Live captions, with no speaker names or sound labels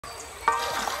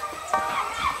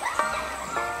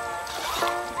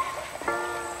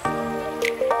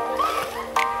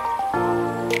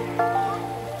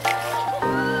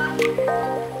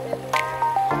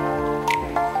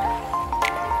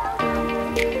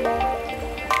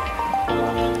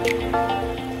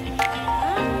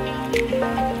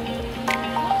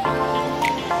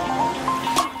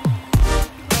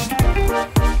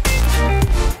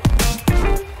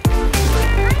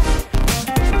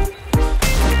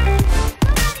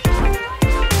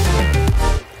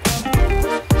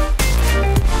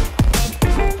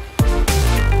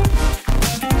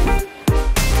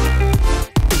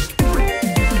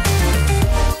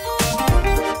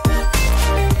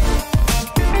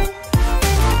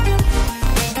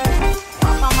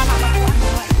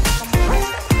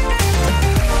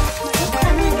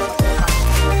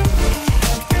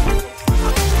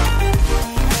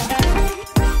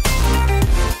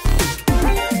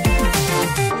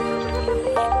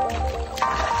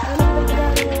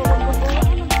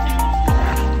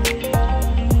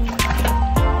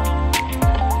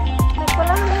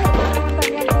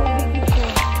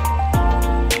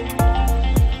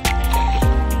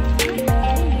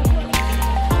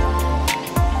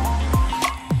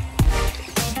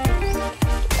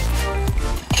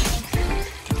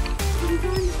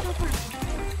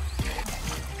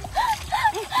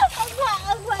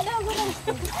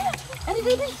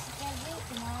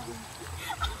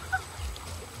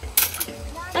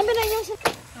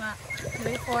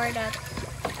Before that,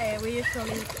 we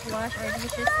usually wash our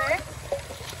dishes here.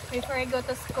 Before I go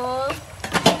to school,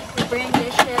 we bring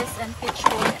dishes and fetch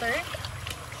water.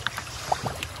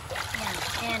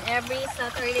 Yeah. And every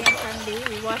Saturday and Sunday,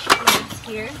 we wash clothes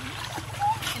here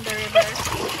in the river.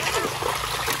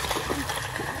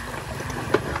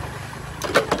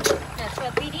 That's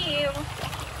what we do.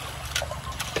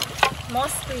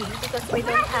 Mostly because we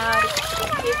don't have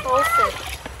a faucet.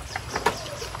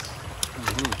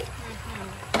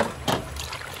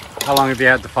 How long have you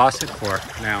had the faucet for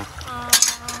now?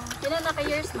 Ilan na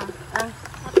ka-years na?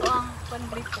 Ato ang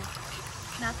gripo.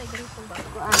 Nasa gripo ba?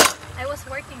 I was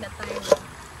working that time.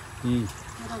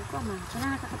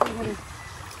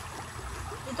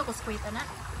 Dito ko Kuwait, anak.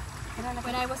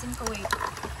 When I was in Kuwait.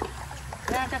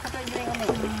 2018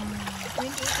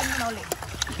 na ulit.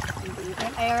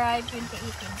 I arrived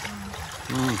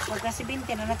 2018. Huwag kasi 20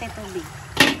 na natin tubig.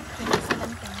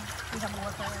 2017. We have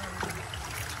water.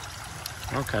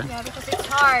 Okay. Yeah, because it's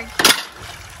hard.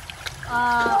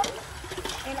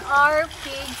 In our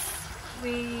pigs,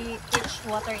 we fetch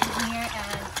water in here,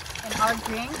 and in our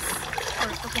drinks,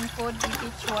 for cooking food, we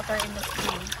fetch water in the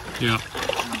spring. Yeah.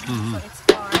 So it's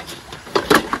hard.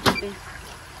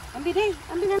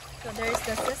 So there's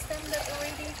the system that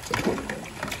already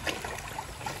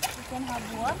you can have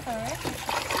water.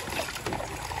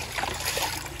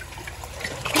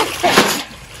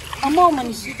 Amo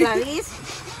man si Clarice.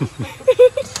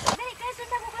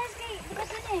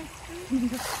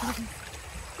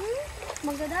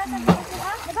 Magdadasan ko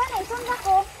ah. Diba na, itong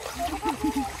ako.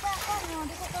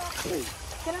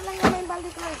 Kailan lang naman yung balde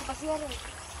ko sa pasyari.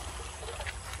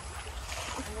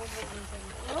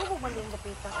 Ano ko balde yung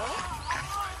kapita ko?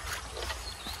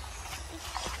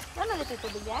 Ano na ito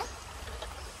tubig yan?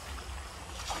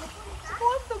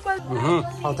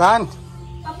 All done.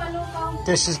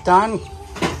 Dish is done.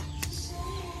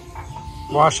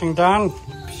 Washing done.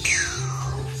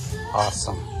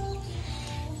 Awesome.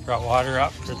 Brought water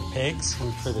up for the pigs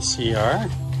and for the CR.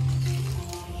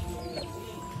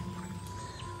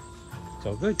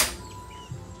 So good.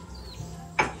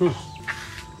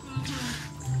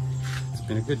 It's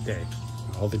been a good day.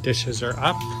 All the dishes are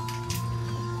up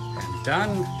and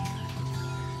done.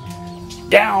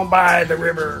 Down by the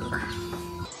river.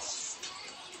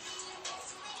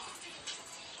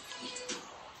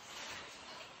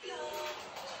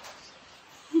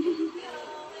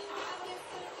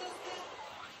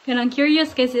 Kanang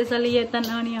curious kasi sa liyatan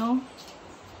niyo.